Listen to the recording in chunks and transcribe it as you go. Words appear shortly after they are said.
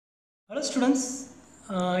Hello students,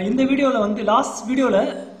 in the video last video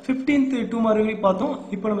 15th 2 mark பார்த்தோம்.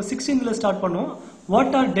 இப்போ நம்ம 16th ல ஸ்டார்ட் பண்ணோம். What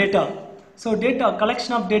are data? So data,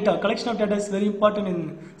 collection of data is very important in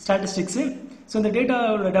statistics. So the data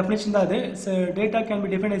definition தான் இது. So data can be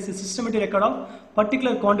defined as a systematic record of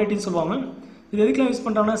particular quantity ன்னு சொல்வாங்க. இது எதுக்குலாம் use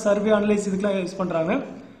பண்றாங்கன்னா survey analysis இதுக்குலாம் use பண்றாங்க.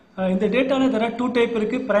 இந்த டேட்டால there are two type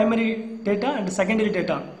இருக்கு, primary data and secondary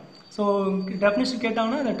data. So definition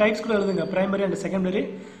கேட்டாங்கன்னா அந்த டைப்ஸ் கூட எழுதுங்க, primary and secondary.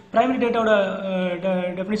 Primary data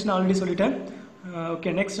definition already சொல்லிட்டேன்.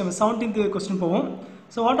 Okay, next நம்ம 17th question போவோம்.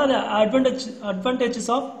 So what are the advantages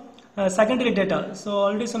of secondary data? So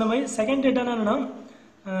already சொன்ன மாதிரி secondary data என்னன்னா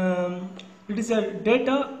it is a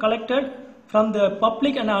data collected from the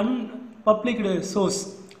public and unpublic source.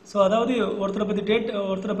 So அதாவது ஒருத்தரை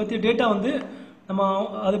பத்தி data நம்ம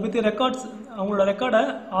அதை பத்தி ரெக்கார்ட்ஸ் அவங்களோட ரெக்கார்டை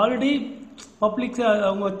ஆல்ரெடி பப்ளிக்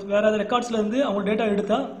அவங்க வேற ஏதாவது ரெக்கார்ட்ஸ்ல இருந்து அவங்க டேட்டா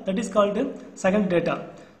எடுத்தா that is called second data.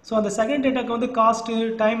 So அந்த செகண்ட் டேட்டாக்கு காஸ்ட்டு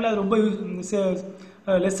டைமில் ரொம்ப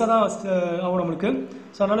லெஸ்ஸாக தான் ஆகும் நம்மளுக்கு.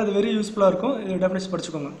 ஸோ அதனால் இது வெரி யூஸ்ஃபுல்லாக இருக்கும். இது டெஃபினேஷன்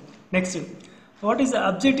படிச்சுக்கோங்க. Next, what is the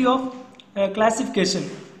objective of classification?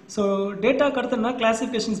 So data கடத்துனா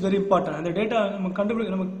classification is very important. அந்த டேட்டா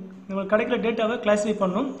நம்ம கிடைக்கிற டேட்டாவை கிளாஸிஃபை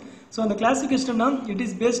பண்ணணும். ஸோ அந்த கிளாசிஃபிகேஷன்னா it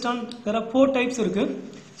is based on there are 4 types இருக்குது.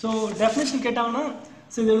 ஸோ டெஃபினேஷன் கேட்டாங்கன்னா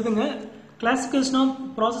ஸோ இது எழுதுங்க. Classification of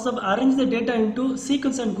process of arrange the data into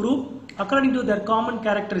sequence and group according to their common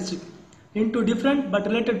characteristic into different but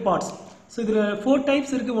related parts. So there are 4 types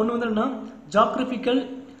irukku. One vandana geographical,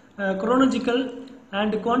 chronological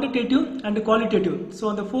and quantitative and qualitative.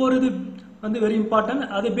 So the 4 இது very important.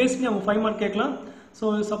 அது base பண்ணி நம்ம 5 mark கேட்கலாம். So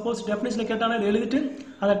suppose definition கேட்டானா இத எழுதிட்டு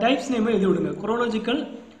அந்த types name எழுதி விடுங்க. chronological,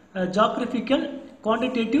 geographical,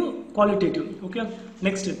 quantitative, qualitative. Okay,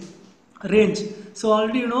 next range. So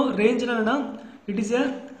already you know range என்னன்னா it is a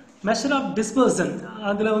measure of dispersion.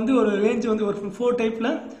 அதுல ஒரு range ஒரு 4 டைப்ல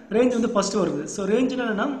range ஃபர்ஸ்ட் வருது. So range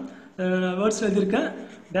என்னன்னா வேர்ட்ஸ்ல எழுதிருக்கேன்.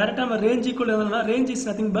 டைரக்டா நம்ம range ஈக்குவல் என்னன்னா range is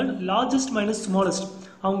nothing but largest minus smallest.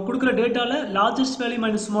 அவங்க கொடுக்கிற டேட்டால largest value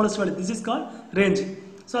minus smallest value, this is called range.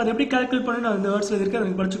 So அது எப்படி கால்குலேட் பண்ணனும் நான் இந்த வேர்ட்ஸ்ல எழுதிருக்கேன்,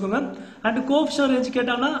 நீங்க படிச்சுக்கோங்க. and coefficient range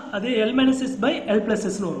கேட்டானா அதே L minus S by L plus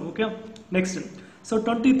S னு வரும். Okay, next. So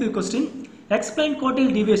 20th question, explain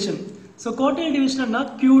quartile deviation. So quartile division na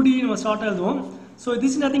QD நம்ம ஸ்டார்ட் எழுதுவோம். So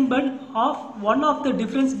this is nothing but one of the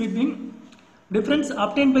difference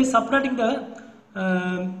obtained by subtracting the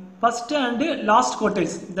first and last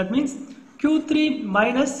quartiles. That means Q3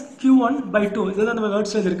 minus Q1 by 2. இதுதான் நம்ம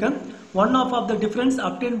words எழுதிருக்கேன். One of the difference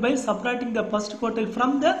obtained by subtracting the first quartile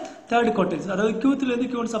from the third quartiles. அதாவது Q3 ல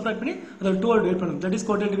இருந்து Q1 subtract பண்ணி அதை 2 all divide பண்ணணும். That is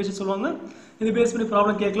quartile division சொல்வாங்க. இது பேஸ் பண்ணி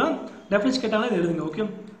ப்ராப்ளம் கேட்கலாம். டெஃபினிஷன் கேட்டாங்கன்னா இது எழுதுங்க. Okay,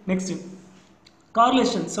 next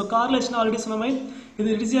correlation. So correlation already சொன்ன மாதிரி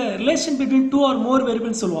it is a relation between two or more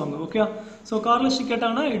variables சொல்வாங்க. ஓகே, so correlation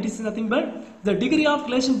கேட்டாங்கன்னா it is nothing but the degree of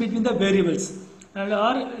relation between the variables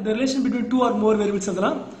or the relation between two or more variables.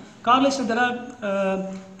 அதெல்லாம் correlation there are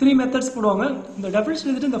 3 methods போடுவாங்க. இந்த definition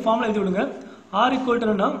எழுதிட்டு இந்த formula எழுதி விடுங்க. R equal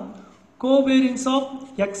to என்ன covariance of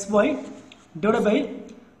xy divided by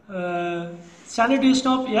standard deviation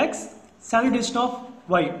of x standard deviation of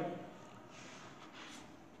y.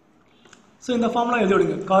 So in the formula எழுதி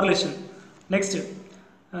விடுங்க correlation. Next,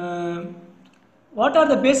 what are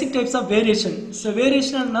the basic types of variation? So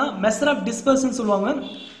variation னா measure of dispersion சொல்வாங்க.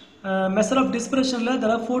 measure of dispersion ல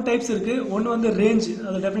there are 4 types இருக்கு. ஒன்னு range,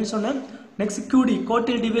 அது definition சொன்னேன். next QD,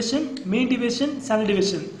 quartile deviation, mean deviation, standard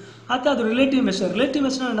deviation. அது relative measure. relative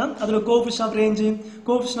measure னா அதுல coefficient of range,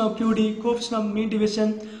 coefficient of QD, coefficient of mean deviation,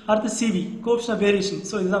 அடுத்து CV, coefficient of variation.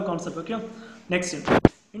 So இதுதான் concept. Okay, next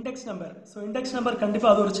index number. So index number கண்டிப்பா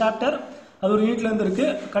அது ஒரு chapter, அது ஒரு யூனிட்ல இருந்து இருக்கு.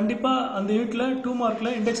 கண்டிப்பா அந்த யூனிட்ல 2 மார்க்ல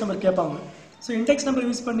இண்டெக்ஸ் நம்பர் கேட்பாங்க. ஸோ இண்டெக்ஸ் நம்பர்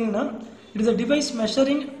யூஸ் பண்ணீங்கன்னா it is a device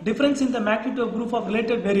measuring difference in the magnitude of group of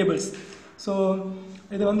related variables. So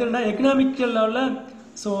இது என்ன எக்கனாமிக்கல் லெவலில்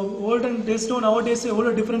ஸோ ஓல்டன் டேஸ் டு நவ டேஸ்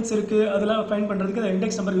எவ்வளோ டிஃபரன்ஸ் இருக்கு அதெல்லாம் ஃபைண்ட் பண்றதுக்கு இந்த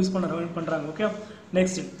இண்டெக்ஸ் நம்பர் யூஸ் பண்றாங்க. Okay,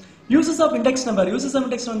 next uses of index number. Uses of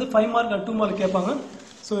index 5 mark 2 mark கேட்பாங்க.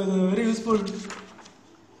 ஸோ இது வெரி யூஸ்ஃபுல்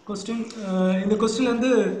கொஸ்டின். இந்த கொஸ்டின்ல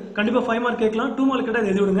கண்டிப்பா 5 மார்க் கேட்கலாம். 2 மார்க் கேட்டா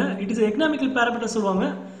எழுதி விடுங்க. இட் இஸ் எக்கனாமிக்கல் பாராமீட்டர் சொல்வாங்க.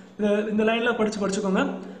 இந்த லைன்ல படிச்சுக்கோங்க.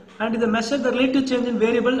 and the measure the relative change in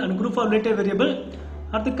variable and group of related variable.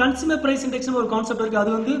 அடுத்து கன்சியூமர் பிரைஸ் இண்டெக்ஸ் ஒரு கான்செப்ட் இருக்கு.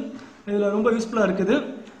 அது இதுல ரொம்ப யூஸ்ஃபுல்லா இருக்குது.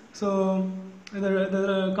 ஸோ இந்த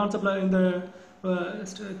கான்செப்ட்ல இந்த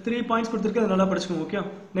 3 பாயிண்ட்ஸ் கொடுத்துருக்கு, அதை நல்லா படிச்சுக்கோங்க. Okay,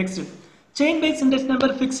 next chain base index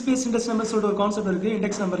number, fix base index number சொல்லிட்டு ஒரு கான்செப்ட் இருக்கு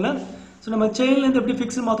இண்டெக்ஸ் நம்பர்ல. ஸோ நம்ம செயின்ல இருந்து எப்படி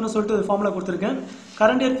ஃபிக்ஸ் மாற்றணும் சொல்லிட்டு ஃபார்முலா கொடுத்துருக்கேன்.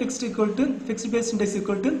 Current year fixed equal to fixed base index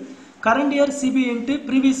equal to current year CBI into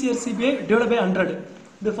previous year CBI divide by 100.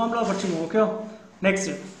 இந்த ஃபார்முலா படிச்சுக்கோங்க. Okay,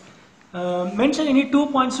 next mention any 2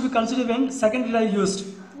 points to be considered when secondary are used.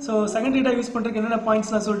 So second data use பண்ணுறதுக்கு என்னென்ன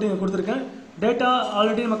பாயிண்ட்ஸ்லாம் சொல்லிட்டு இங்கே கொடுத்துருக்கேன். Data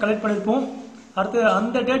already நம்ம collect பண்ணியிருப்போம். அடுத்து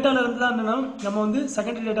அந்த டேட்டாவில் இருந்து தான் என்னென்னா நம்ம வந்து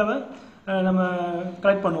செகண்டரி டேட்டாவை நம்ம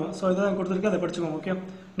கலெக்ட் பண்ணுவோம். ஸோ இதை தான் கொடுத்துருக்கு, அதை படிச்சுக்கோங்க. Okay,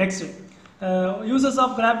 next uses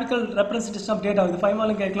of graphical representation of data. இது 5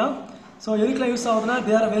 மார்க்லையும் கேட்கலாம். ஸோ எதுக்குலாம் யூஸ் ஆகுதுன்னா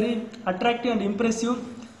they are very attractive and impressive.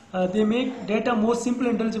 They make data more simple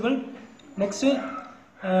and intelligible. Next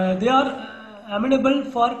they are அமினபிள்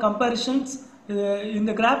for comparisons.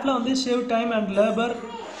 இந்த கிராஃபில் வந்து save time and labour.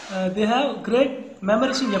 They have great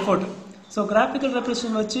மெமரிஷிங் effort. So graphical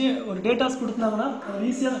representation வச்சு ஒரு datas கொடுத்தாங்கன்னா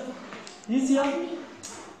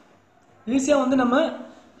ஈஸியாக வந்து நம்ம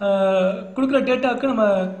கொடுக்குற டேட்டாவுக்கு நம்ம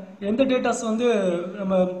எந்த டேட்டாஸ் வந்து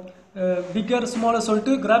நம்ம பிக்கர் ஸ்மாலாக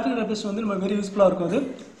சொல்லிட்டு கிராஃபிக்கல் ரெப்ரஸன்டேஷன் வந்து நம்ம வெரி யூஸ்ஃபுல்லாக இருக்கும் அது.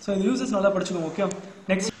 ஸோ இது யூசஸ் நல்லா படிச்சுக்கோங்க. ஓகே,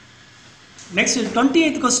 நெக்ஸ்ட்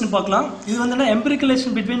 28th கொஸ்டின் பார்க்கலாம். இது வந்து empirical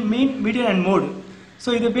relation between mean, median and mode. So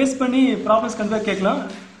இதை பேஸ் பண்ணி ப்ராப்ளம்ஸ் கண்டிப்பாக கேட்கலாம்.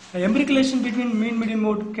 எம்பிரிக்கல் ரிலேஷன் பிட்வீன் மீன், மீடியன்,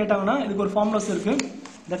 மோட் கேட்டாங்கன்னா இதுக்கு ஒரு ஃபார்முலாஸ் இருக்குது.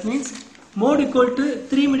 That means mode equal to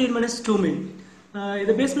 3 median minus 2 மீன்.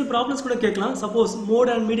 இதை பேஸ் பண்ணி ப்ராப்ளம்ஸ் கூட கேட்கலாம். சப்போஸ் மோட்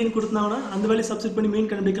அண்ட் மீடியன் கொடுத்தாங்கன்னா அந்த வேல்யூ சப்ஸ்டிட் பண்ணி மீன்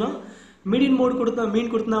கண்டுபிடிக்கலாம். மீடியன் மோட்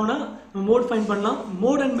மீன் கொடுத்தாங்கன்னா மோட் ஃபைன் பண்ணலாம்.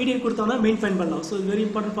 மோட் அண்ட் மீடியன் கொடுத்தாங்கன்னா மீன் ஃபைன் பண்ணலாம். ஸோ இது வெரி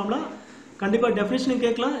இம்பார்ட்டன்ட் ஃபார்முலா. கண்டிப்பாக டெஃபினேஷன்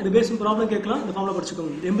கேட்கலாம். இது பேஸ் பண்ணி ப்ராப்ளம் கேட்கலாம். இந்த ஃபார்முலா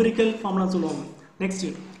படிச்சுக்கோங்க. எம்பிரிக்கல் ஃபார்முலான்னு சொல்லுவாங்க. Next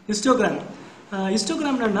histogram.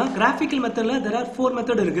 ஹிஸ்டோகிராம் என்னன்னா கிராஃபிக்கல் மெத்தடில் தெர் ஆர் 4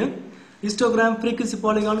 மெத்தட் இருக்கு. Histogram, frequency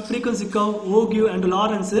polygon, frequency curve, ஓகியூ and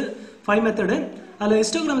Lawrence 5 method. அதில்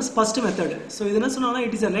histogram is first method. So இது என்ன சொன்னாங்கன்னா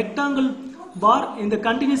இட் இஸ் அ ரெக்டாங்கிள் பார் இந்த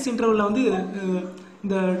கண்டினியூஸ் இன்டர்வலில் வந்து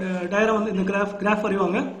இந்த டயரை வந்து இந்த கிராஃப்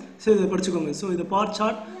வரைவாங்க. ஸோ இதை படிச்சுக்கோங்க. ஸோ இது bar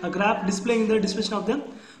chart graph displaying the டிஸ்பிளேஷன் of the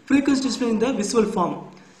frequency displaying the visual form.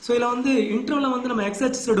 So இதில் வந்து இன்டர்வலில் வந்து நம்ம எக்ஸ்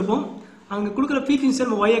ஆக்சிஸில் எடுப்போம். அங்கே கொடுக்குற ஃப்ரீக்வன்சியை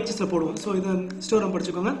நம்ம ஒய் ஆக்சிஸில் போடுவோம். ஸோ இதை ஹிஸ்டோகிராம்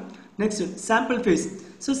படிச்சுக்கோங்க. Next sample face.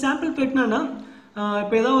 So sample ஃபேஸ்னா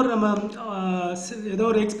இப்போ ஏதோ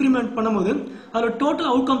ஒரு எக்ஸ்பெரிமெண்ட் பண்ணும்போது அதில் டோட்டல்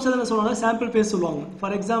அவுட்கம்ஸ் எதாவது சொல்லுவாங்க சாம்பிள் ஃபேஸ் சொல்லுவாங்க.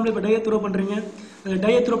 ஃபார் எக்ஸாம்பிள் இப்போ டயை த்ரோ பண்ணுறீங்க.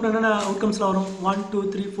 டயை த்ரோ பண்ண என்னென்ன அவுட்கம்ஸில் வரும்? 1 2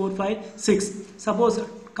 3 4 5 6. சப்போஸ்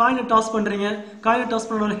காயினை டாஸ் பண்ணுறீங்க. காயினை டாஸ்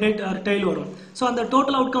பண்ண ஹெட் ஆர் டெய்ல் வரும். ஸோ அந்த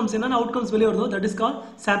டோட்டல் அவுட்கம்ஸ் என்னென்ன அவுட்கம்ஸ் வெளியே வருதோ that is call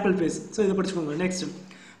sample face. So இதை படிச்சுக்கோங்க. Next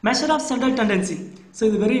measure of central tendency. So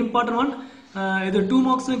இது வெரி இம்பார்ட்டன்ட் ஒன். இது 2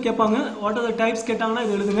 மார்க்ஸ்லையும் கேட்பாங்க. வாட் ஆர் த டைப்ஸ் கேட்டாங்கன்னா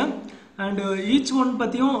இது எழுதுங்க. அண்ட் ஈச் ஒன்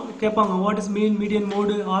பற்றியும் கேட்பாங்க. What is mean, median,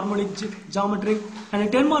 mode, harmonic, geometric. And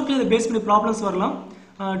 10 மார்க்கில் இதை பேஸ் பண்ணி ப்ராப்ளம்ஸ் வரலாம்.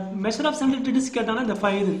 மெஷர் ஆஃப் சென்ட்ரல் டெண்டன்சி கேட்டாங்கன்னா இந்த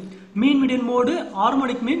 5 இது மீன், மீடியன், மோடு,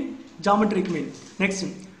 ஹார்மோனிக் மீன், ஜாமெட்ரிக் மீன். Next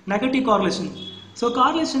negative correlation. So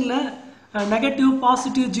கார்லேஷனில் negative,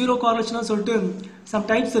 positive, zero கார்லேஷனாக சொல்லிட்டு சம்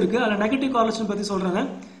டைப்ஸ் இருக்குது. அதில் நெகட்டிவ் கார்லேஷன் பற்றி சொல்கிறாங்க.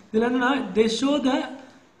 இதில் என்னென்னா they show the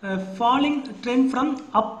falling trend from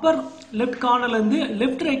Appar left கார்னர்லேருந்து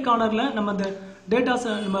left right கார்னரில் நம்ம அந்த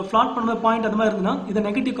டேட்டாஸை நம்ம ஃப்ளாட் பண்ணுற பாயிண்ட் அந்த மாதிரி இருந்ததுன்னா இதை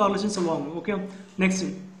நெகட்டிவ் கார்லேஷன் சொல்லுவாங்க. Okay, next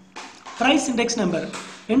price index number.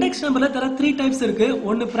 Index நம்பரில் தர 3 டைப்ஸ் இருக்குது.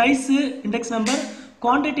 ஒன்று price index number,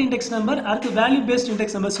 quantity index number, அடுத்து வேல்யூ பேஸ்ட்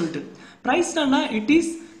இண்டெக்ஸ் நம்பர் சொல்லிட்டு. ப்ரைஸ்னா it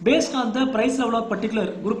is based on the price level of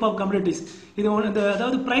particular group of communities. இது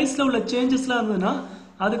அதாவது ப்ரைஸில் உள்ள சேஞ்சஸ்லாம் இருந்ததுன்னா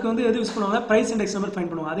அதுக்கு வந்து எது யூஸ் பண்ணுவாங்க? ப்ரைஸ் இண்டெக்ஸ் நம்பர் ஃபைன்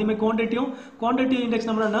பண்ணுவாங்க. அதேமாதிரி குவான்டிட்டி இண்டெக்ஸ்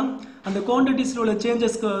நம்பர்னா அந்த குவான்டிட்டிஸில் உள்ள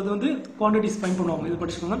சேஞ்சஸ்க்கு அது வந்து குவான்டிட்டிஸ் ஃபைன் பண்ணுவாங்க. இது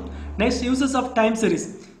படிச்சுக்கோங்க. Next uses of time series.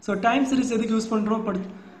 So time series எதுக்கு யூஸ் பண்ணுறோம்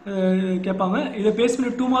கேட்பாங்க. இதை பேஸ்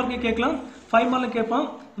பண்ணி 2 மார்க்கு கேட்கலாம், 5 மார்க்கில் கேட்பான்.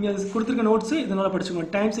 நீங்கள் கொடுத்துருக்க நோட்ஸ் இதனால்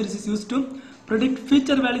படிச்சுக்கோங்க. Time series is use to predict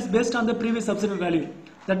future values based on the previous subsequent value.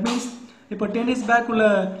 That means இப்போ 10 days பேக் உள்ள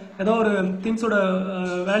ஏதோ ஒரு திங்ஸோட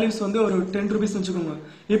வேல்யூஸ் வந்து ஒரு 10 rupees வச்சுக்கோங்க.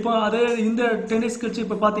 இப்போ அதே இந்த 10 days கழிச்சு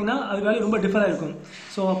இப்போ பார்த்தீங்கன்னா அது வேல்யூ ரொம்ப டிஃபராக இருக்கும்.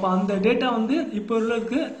 ஸோ அப்போ அந்த டேட்டா வந்து இப்போ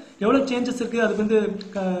உள்ளதுக்கு எவ்வளோ சேஞ்சஸ் இருக்குது அதுக்கு வந்து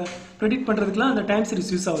ப்ரெடிக்ட் பண்ணுறதுக்குலாம் அந்த டைம்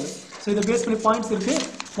சீரிஸ் யூஸ் ஆகுது. ஸோ இதை பேஸ் பண்ணி பாயிண்ட்ஸ் இருக்குது.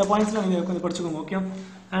 இந்த பாயிண்ட்ஸ்லாம் நீங்கள் கொஞ்சம் படிச்சுக்கோங்க. Okay,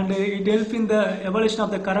 and it help in the evolution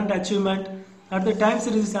of the current achievement. At the time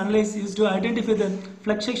series is analyzed used to identify the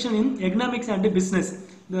fluctuation in economics and business.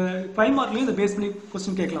 The 5 markலையும் இந்த base பண்ணி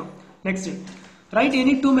question கேட்கலாம். Next right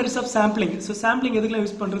any 2 methods of sampling. So sampling எதுக்குலாம்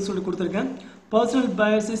use பண்ணுறது சொல்லி கொடுத்துருக்கேன். Personal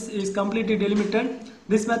biases is completely delimited.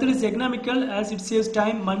 This method is economical as it saves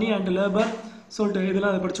time, money and labor. சொல்லிட்டு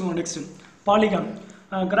இதெல்லாம் அதை படிச்சுக்கோங்க. Next polygon.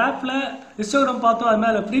 கிராஃபில் ஹிஸ்டோகிராம் பார்த்தோம். அது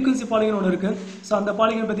மேலே ஃப்ரீக்வன்சி பாலிகன் ஒன்று இருக்குது. ஸோ அந்த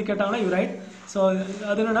பாலிகன் பற்றி கேட்டாங்கன்னா யூ ரைட். ஸோ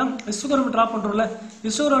அது என்னென்னா ஹிஸ்டோகிராம் ட்ரா பண்ணுறோம்ல,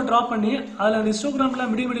 ஹிஸ்டோகிராம் ட்ரா பண்ணி அதில் அந்த ஹிஸ்டோகிராமில்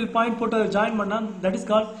மிடில் பாயிண்ட் போட்டு அதை ஜாயின் பண்ணால் தட் இஸ்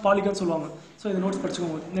கால் பாலிகன் சொல்லுவாங்க. ஸோ இந்த நோட்ஸ்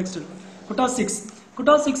படிச்சுக்கோங்க. நெக்ஸ்ட்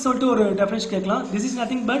குட்டாசிக்ஸ் சொல்லிட்டு ஒரு டெஃபினேஷன் கேட்கலாம். This is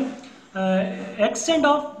nothing but extent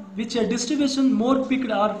of which a distribution more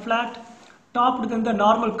peaked or flat topped than the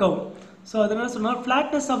normal curve. So அது என்ன சொன்னால்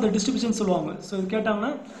ஃப்ளாட்னஸ் ஆஃப் த டிஸ்ட்ரிபியூஷன் சொல்லுவாங்க. ஸோ இது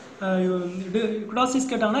கேட்டாங்கன்னா குடாசிஸ்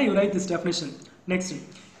கேட்டாங்கன்னா you right this definition. Next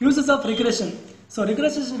uses of regression. So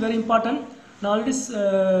regression is very important. நான் already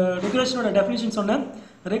ரிக்ரெஷனோட definition சொன்னேன்.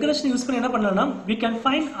 Regulation use பண்ணி என்ன பண்ணலாம்னா we can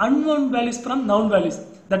find unknown values from known values.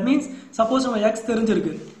 That means suppose நம்ம x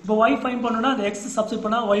தெரிஞ்சிருக்கு. இப்போ y find பண்ணனும்னா அந்த x சப்ஸ்டிட்யூட்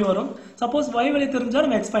பண்ணா y வரும். Suppose y வேல்யூ தெரிஞ்சா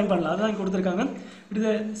நம்ம x find பண்ணலாம். அதான் இங்க கொடுத்திருக்காங்க. It is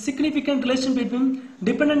a significant relation between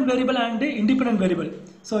dependent variable and independent variable.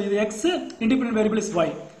 So இது x, independent variable is y.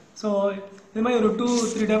 So இது மாதிரி ஒரு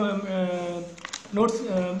 2-3 notes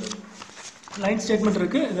line statement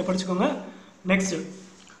இருக்கு. இத படிச்சுக்கோங்க. Next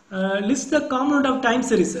list the component of time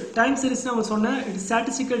series. Time series நம்ம சொன்ன it is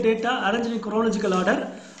statistical data arranged in chronological order.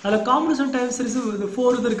 அதுல combination time series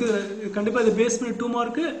 4 இருக்கு. கண்டிப்பா இது பேஸ் பண்ணி 2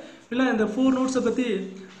 மார்க் இல்ல இந்த 4 நோட்ஸ் பத்தி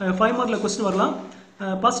 5 மார்க்ல क्वेश्चन வரலாம்.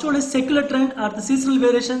 First one is secular trend or the seasonal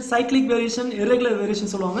variation, cyclic variation, irregular variation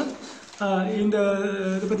சொல்லுவாங்க. இந்த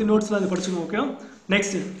இத பத்தி நோட்ஸ்ல அத படிச்சுக்கோங்க. Okay.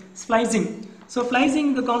 Next splicing. So splicing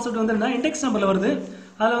the concept வந்து என்ன இண்டெக்ஸ் நம்பர்ல வருது.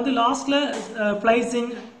 அதுல வந்து லாஸ்ட்ல splicing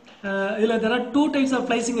இதுல there are two types of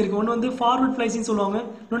splicing இருக்கு. ஒன்னு வந்து forward splicing சொல்லுவாங்க,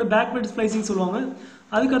 இன்னொரு backward splicing சொல்லுவாங்க.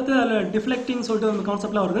 அதுக்கு அடுத்து அதுல deflecting சொல்லிட்டு அந்த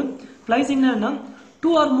கான்செப்ட்ல வருது. splicing என்ன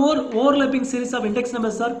two or more overlapping series of index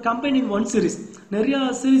numbers are combined in one series. நிறைய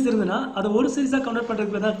series இருந்தனா அது ஒரு சீரிஸா கன்வர்ட்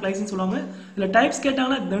பண்றதுக்கு தான் splicing சொல்லுவாங்க. இதுல டைப்ஸ்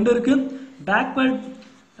கேட்டாங்கன்னா ரெண்டு இருக்கு. backward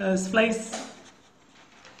splice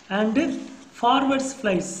and forward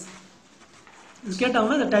splice. இது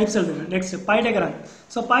கேட்டாங்கன்னா இந்த டைப்ஸ் எழுதுங்க. Next by diagram.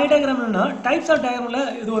 So by diagram என்னன்னா டைப்ஸ் ஆஃப் டயகிராம்ல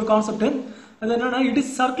இது ஒரு கான்செப்ட். அது என்னன்னா இட் இஸ்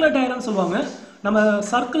சர்க்குலர் டயகிராம் சொல்வாங்க. நம்ம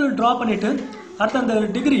சர்க்கிள் டிரா பண்ணிட்டு அடுத்து அந்த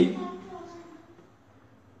degree.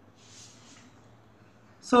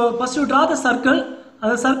 So first you draw the circle.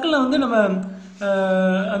 அந்த சர்க்கிள்ல வந்து நம்ம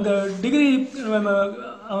அந்த டிகிரி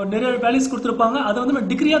நிறைய வேல்யூஸ் கொடுத்திருப்பாங்க. அதை வந்து நம்ம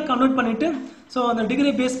டிகிரியா கன்வர்ட் பண்ணிட்டு சோ அந்த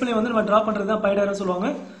டிகிரி பேஸ் பண்ணி வந்து நம்ம டிரா பண்றது தான் பை டயகிராம் சொல்லுவாங்க.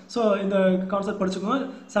 சோ இந்த கான்செப்ட் படிச்சுக்கோங்க.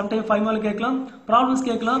 சம் டைம் 5 மார்க் கேட்கலாம், ப்ராப்ளம்ஸ்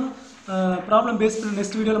கேட்கலாம். ப்ராப்ளம் பேஸ் பண்ணி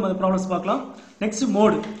நெக்ஸ்ட் வீடியோல நம்ம ப்ராப்ளம்ஸ் பார்க்கலாம். Next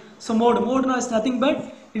mode. So மோட்னா is nothing but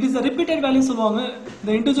it is a repeated value சொல்லுவாங்க.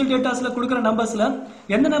 இந்த இன்டிவிஜுவல் டேட்டாஸ்ல கொடுக்கிற நம்பர்ஸ்ல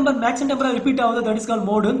எந்த நம்பர் மேக்ஸிமம் நம்பரா ரிப்பீட் ஆகுது that is called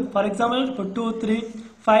mode. For example இப்போ 2 3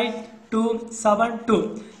 5 2 7 2.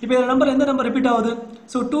 இப்போ இந்த நம்பர் எந்த நம்பர் ரிப்பீட் ஆகுது?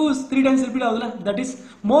 So 2 3 times repeat ஆகுதுல that is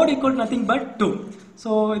mode equal nothing but 2. So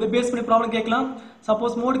இத பேஸ் பண்ணி ப்ராப்ளம் கேட்கலாம்.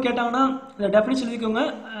 சப்போஸ் மோட் கேட்டாங்கன்னா இந்த டெஃபினிஷன் எழுதிக்கோங்க.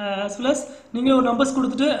 as well as நீங்க ஒரு நம்பர்ஸ்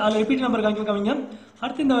கொடுத்துட்டு அதுல ரிப்பீட் நம்பர் காமிங்க.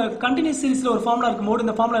 அடுத்து இந்த கண்டினியூஸ் சீரிஸ்ல ஒரு ஃபார்முலா இருக்கு. மோட்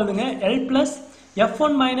இந்த ஃபார்முலா எழுதுங்க. L plus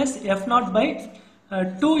f1 minus f0 by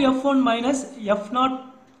 2f1 minus f0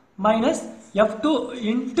 minus f2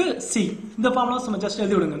 into c. இந்த ஃபார்முலா நம்ம ஜஸ்ட்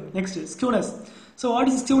எழுதி விடுங்க. Next skewness. So what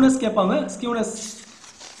is skewness கேட்பாங்க. skewness.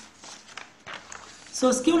 So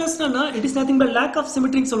skewness னா it is nothing but lack of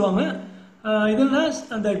symmetry சொல்லுவாங்க. இதனால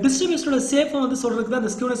அந்த டிஸ்ட்ரிபியூஷனோட ஷேப்பை வந்து சொல்றதுக்கு தான்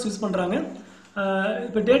அந்த skewness யூஸ் பண்றாங்க.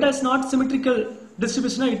 இப்போ data is not symmetrical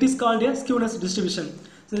டிஸ்ட்ரிபியூஷனா it is called a skewness distribution.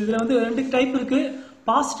 So இதுல வந்து ரெண்டு டைப் இருக்கு.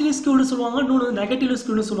 பாசிட்டிவ் ஸ்கியூடு சொல்லுவாங்க, இன்னொன்று நெகட்டிவ்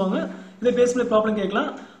ஸ்கியூடு சொல்லுவாங்க. இதை பேஸ் பண்ணி ப்ராப்ளம் கேட்கலாம்.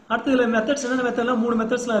 அடுத்து இதில் மெத்தட்ஸ் என்னென்ன மெத்தட்லாம் 3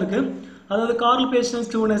 மெத்தட்ஸ்லாம் இருக்கு. அதாவது கார்லபேஷனல்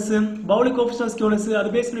ஸ்கியூனஸ், பவுலி கோஎஃபிஷியன்ட் ஸ்கியூனஸ், அது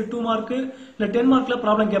பேஸ் பண்ணி 2 மார்க் இல்லை 10 மார்க்ல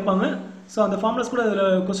ப்ராப்ளம் கேட்பாங்க. ஸோ அந்த ஃபார்முலாஸ் கூட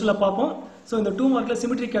இதில் கொஸ்டின்ல பார்ப்போம். ஸோ இந்த 2 மார்க்ல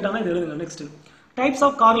சிமெட்ரி கேட்டாங்கன்னா இது எழுதுங்க. Next types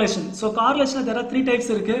of correlation. So correlation there are 3 types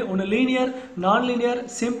இருக்கு. ஒன்று லீனியர், நான் linear,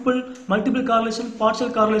 simple, multiple correlation,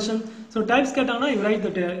 partial correlation. So types கேட்டாங்கன்னா யூ ரைட்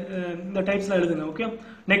இந்த டைப்ஸ்லாம் எழுதுங்க. Okay.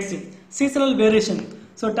 Next seasonal variation.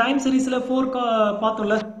 So time சீரிஸ்ல 4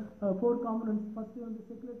 பார்த்தோம்ல, 4 காம்பனன்ட்ஸ். ஃபர்ஸ்ட் வந்து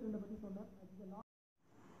செக்குலர் ட்ரெண்ட் பத்தி சொன்னேன்.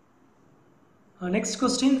 Next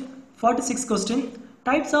question 46 question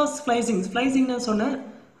types of splicing. ஸ்ப்ளைசிங்னு சொன்னேன்.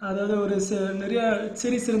 அதாவது ஒரு நிறைய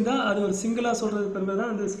சீரிஸ் இருந்தா அது ஒரு சிங்கிளா சொல்றது பேர்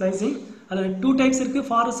தான் அந்த ஸ்ப்ளைசிங். அதுல 2 டைப்ஸ் இருக்கு,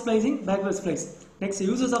 forward splicing, backward splice. Next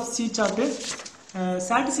uses of C chart.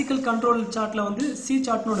 Statistical control சார்ட்ல வந்து சி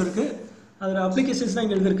சார்ட்னு ஒன்று இருக்கு. அதோட அப்ளிகேஷன்ஸ் தான்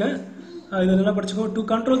இங்க எழுதிருக்கேன். இதை நல்லா படிச்சுக்கோ. To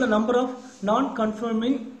control the number of நான்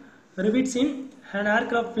confirming ரிவீட்ஸ் in and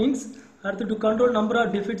aircraft wings. அடுத்து to control number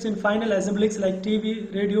of deficits in final assemblies like TV,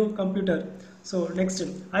 radio, computer. So next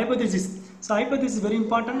hypothesis. So hypothesis very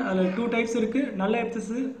important. அதில் 2 டைப்ஸ் இருக்கு, நல்ல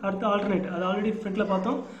hypothesis, அடுத்து alternate. அது already ஃப்ரண்ட்ல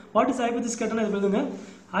பார்த்தோம். What is hypothesis கேட்டனா இது எழுதுங்க.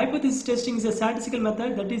 Hypothesis testing is a statistical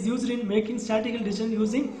method that is used in making statistical decisions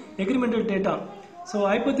using experimental data. So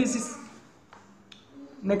hypothesis.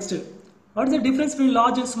 Next, what is the difference between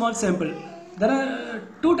large and small sample? There are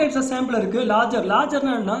 2 types of sample இருக்கு. larger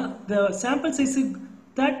na the sample size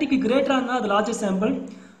 30 க்கு greater ஆனா அது larger sample.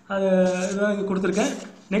 அது இங்க கொடுத்திருக்கேன்.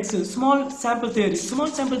 Next, small sample theory.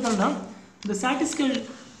 Small sample தானா the statistical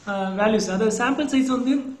values, அதாவது sample size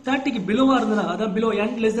வந்து 30 க்கு பிலோவா இருந்தனா, அதாவது below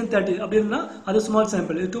n less than 30 அப்படி இருந்தா அது small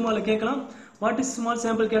sample. இது 2 மார்க்ல கேட்கலாம். what is small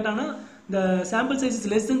sample கேட்டானா the sample size is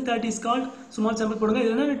less than 30 is called small sample போடுங்க.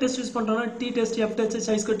 இது என்ன டெஸ்ட் யூஸ் பண்றோம்னா t test, f test,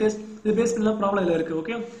 chi square test, இது பேஸ் பண்ணி ப்ராப்ளம் இதுல இருக்கு.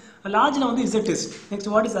 ஓகே. லார்ஜ்ல வந்து z test. next,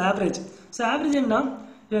 what is average? so average என்ன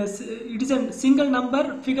it is a single number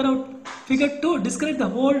figure to describe the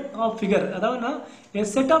whole of figure. அதாவது a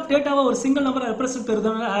set of data ஒரு single number represent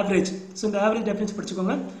பண்றதுனால average. so இந்த average definition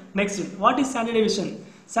படிச்சுக்கோங்க. next, what is standard deviation?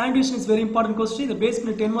 Standard deviation is very important question. The base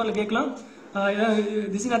பண்ணி 10 மார்க்ல கேட்கலாம்.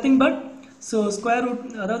 This is nothing but so square root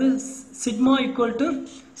அதாவது sigma equal to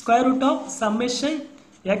square root of summation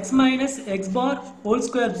x minus x bar whole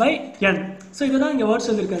square by n. So இதுதான் இங்க words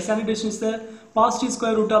எழுதிருக்கேன். Standard deviation is the positive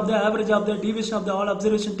square root of the average of the deviation of the all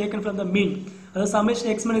observation taken from the mean. அதாவது summation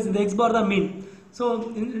x minus இந்த x bar தான் mean. So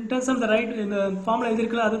in terms of the right இந்த formula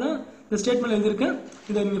எழுதிருக்கல அதுதான் இந்த statement எழுதிருக்கேன்.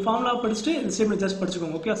 இத நீங்க formula படிச்சிட்டு இந்த ஸ்டேட்மென்ட் ஜஸ்ட்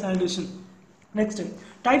படிச்சுக்கோங்க. Okay standard deviation. Next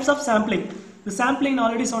types of sampling. The sampling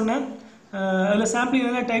already சொன்னேன். அதில் சாம்பிளிங்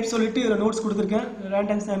என்ன டைப் சொல்லிட்டு இதில் நோட்ஸ் கொடுத்துருக்கேன்.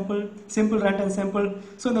 Random sample, simple random sample.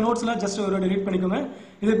 So இந்த நோட்ஸ்லாம் ஜஸ்ட் ஒரு ரீட் பண்ணிக்கோங்க.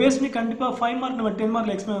 இது பேஸ் பண்ணி கண்டிப்பாக 5 மார்க் நம்ம 10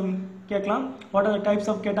 மார்க்கில் எக்ஸ்பிளைன் கேட்கலாம். வாட் ஆர் டைப்ஸ்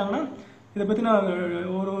ஆஃப் கேட்டாங்கன்னா இதை பற்றி நான்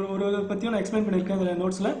ஒரு பற்றியும் நான் எக்ஸ்பிளைன் பண்ணியிருக்கேன் இந்த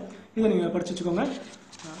நோட்ஸில். இதை நீங்கள் படிச்சு வச்சுக்கோங்க.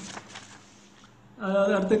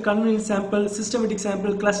 அதாவது அடுத்து convenient sample, systematic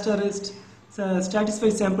sample, கிளஸ்டரிஸ்ட்,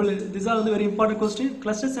 ஸ்டாட்டிஸ்ஃபைட் sample. This R வந்து very important question.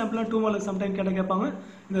 Cluster சாம்பிள்லாம் 2 mark sometime கேட்பாங்க.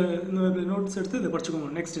 இந்த நோட்ஸ் எடுத்து இதை படிச்சுக்கோங்க.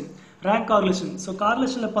 Next rank correlation. So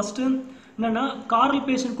கார்லேஷனில் first என்னென்னா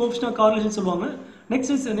கார்லேஷன் கோஎஃபிஷியன்ட் கார்லேஷன் சொல்லுவாங்க.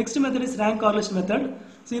 Next method is rank correlation method.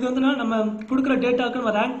 So இது வந்து நம்ம கொடுக்குற டேட்டாவுக்கு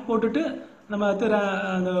நம்ம ரேங்க் போட்டுட்டு நம்ம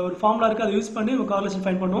அந்த ஒரு ஃபார்முலா இருக்குது அதை யூஸ் பண்ணி நம்ம கார்லேஷன்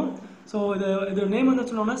ஃபைண்ட் பண்ணுவோம். ஸோ இது நேம் வந்து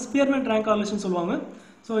சொன்னோம்னா ஸ்பியர்மேன் ரேங்க் கார்லேஷன் சொல்லுவாங்க.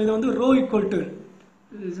 ஸோ இது வந்து row equal to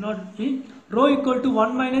is not e rho equal to 1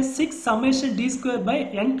 minus 6 summation d square by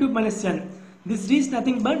n cube minus n. This d is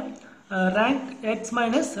nothing but rank x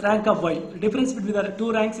minus rank of y. Difference between the two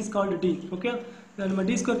ranks is called d. Okay, then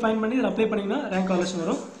d square find பண்ணி இத apply பண்ணீங்கன்னா rank correlation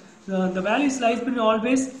வரும். The values lies between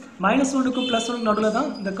always -1 க்கும் +1 க்கு நடுவுல தான்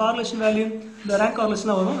இந்த correlation value இந்த rank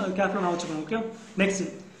correlation வரும். அது கேர்ஃபுல்லா நான் வச்சுக்கணும். Okay, next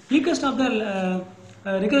equation of the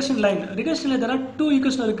regression line. Regression line there are two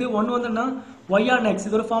equation இருக்கு. ஒன்னு வந்துன்னா y on x.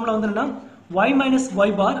 இது ஒரு ஃபார்முலா வந்துன்னா y minus y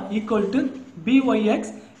bar equal to byx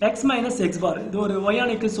x minus x bar. இது ஒரு y on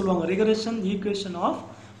x சொல்லுவாங்க. regression equation of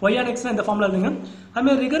y on x இந்த ஃபார்முலா எழுதுங்க.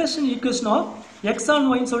 அதே regression equation of x on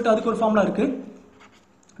y ன்னு சொல்லிட்டு அதுக்கு ஒரு ஃபார்முலா இருக்கு.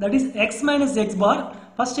 that is x minus x bar.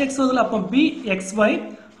 first x வருதுல அப்ப bxy,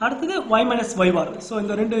 அடுத்து y minus y bar. so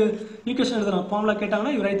இந்த ரெண்டு ஈக்குவேஷன் எழுதலாம். ஃபார்முலா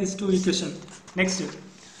கேட்டாங்கன்னா you write these two equation. next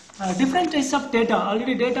different types of data.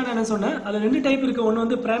 already data என்ன சொன்னேன். அதுல ரெண்டு டைப் இருக்கு. ஒன்னு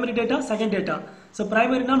வந்து primary data, second data. so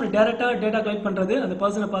primary னா நம்ம டைரக்ட்டா டேட்டா கலெக்ட் பண்றது அந்த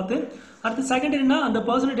பர்சனை பார்த்து. அடுத்து secondary னா அந்த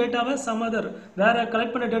பர்சனல் டேட்டாவை some other வேற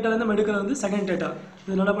கலெக்ட் பண்ண டேட்டால இருந்து எடுக்கிறது வந்து செகண்ட் டேட்டா.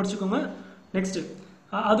 இது நல்லா படிச்சுக்கோங்க. நெக்ஸ்ட்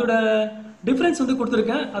அதோட டிஃபரன்ஸ் வந்து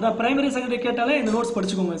கொடுத்துருக்கேன். அதான் பிரைமரி செகண்டரி கேட்டாலே இந்த நோட்ஸ்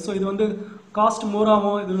படிச்சுக்கோங்க. ஸோ இது வந்து காஸ்ட் மோர்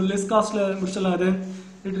ஆகும், இது லெஸ் காஸ்ட்ல முடிச்சிடலாம். அது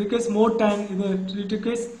இட் ரிக்வயர்ஸ் மோர் டைம், இது இட்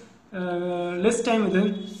ரிக்வயர்ஸ் லெஸ் டைம். இது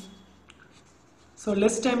ஸோ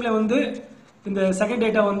லெஸ் டைமில் வந்து இந்த செகண்ட்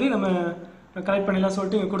டேட்டா வந்து நம்ம கலெக்ட் பண்ணிடலாம்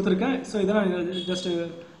சொல்லிட்டு கொடுத்துருக்கேன். ஸோ இதெல்லாம் ஜஸ்ட்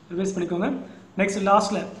ரிவைஸ் பண்ணிக்கோங்க. நெக்ஸ்ட்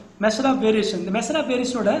லாஸ்ட்டில் மெஷர் ஆஃப் வேரியேஷன். இந்த மெஷர் ஆஃப்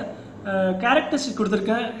வேரியேஷனோட கேரக்டரிஸ்டிக்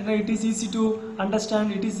கொடுத்துருக்கேன். It is easy to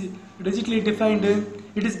understand, it is digitally defined,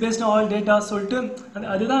 it is based all data சொல்லிட்டு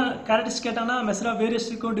அதுதான் கேரக்டரிஸ்டிக் கேட்டாங்கன்னா மெஷர் ஆஃப்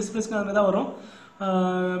வேரியேஷனுக்கும் டிஸ்பிளேஸ்க்கும் அந்த தான் வரும்.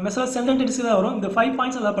 மெஷர் ஆஃப் சென்டென்டிஸ்க்கு தான் வரும். இந்த 5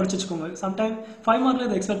 பாயிண்ட்ஸ் அதை படிச்சு வச்சுக்கோங்க. சம்டைம் 5 மார்க்கில்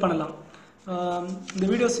இதை எக்ஸ்பெக்ட் பண்ணலாம். இந்த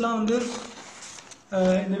வீடியோஸ்லாம் வந்து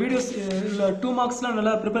இந்த வீடியோஸ் 2 மார்க்ஸ்லாம்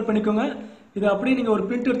நல்லா ப்ரிப்பேர் பண்ணிக்கோங்க. இது அப்படியே நீங்கள் ஒரு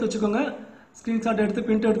பிரிண்ட் எடுத்து வச்சுக்கோங்க. ஸ்க்ரீன்ஷாட் எடுத்து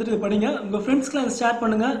பிரிண்ட் எடுத்துகிட்டு இது படிங்க. உங்கள் ஃப்ரெண்ட்ஸ்க்குலாம் இதை ஷேர்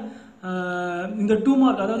பண்ணுங்கள். இந்த 2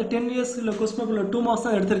 மார்க் அதாவது 10 இயர்ஸ் இல்லை கொஸ்டின் பேப்பரில் 2 மார்க்ஸ்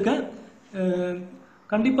தான் எடுத்திருக்கேன்.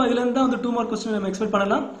 கண்டிப்பாக இதுலேருந்து தான் வந்து 2 மார்க் கொஸ்டின் நம்ம எக்ஸ்பெக்ட்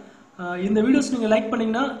பண்ணலாம். இந்த வீடியோஸ் நீங்கள் லைக்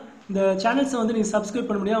பண்ணிங்கன்னா இந்த சேனல்ஸை வந்து நீங்கள் சப்ஸ்கிரைப்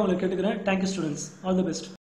பண்ண முடியாது அவங்களை கேட்டுக்கிறேன். Thank you students, all the best.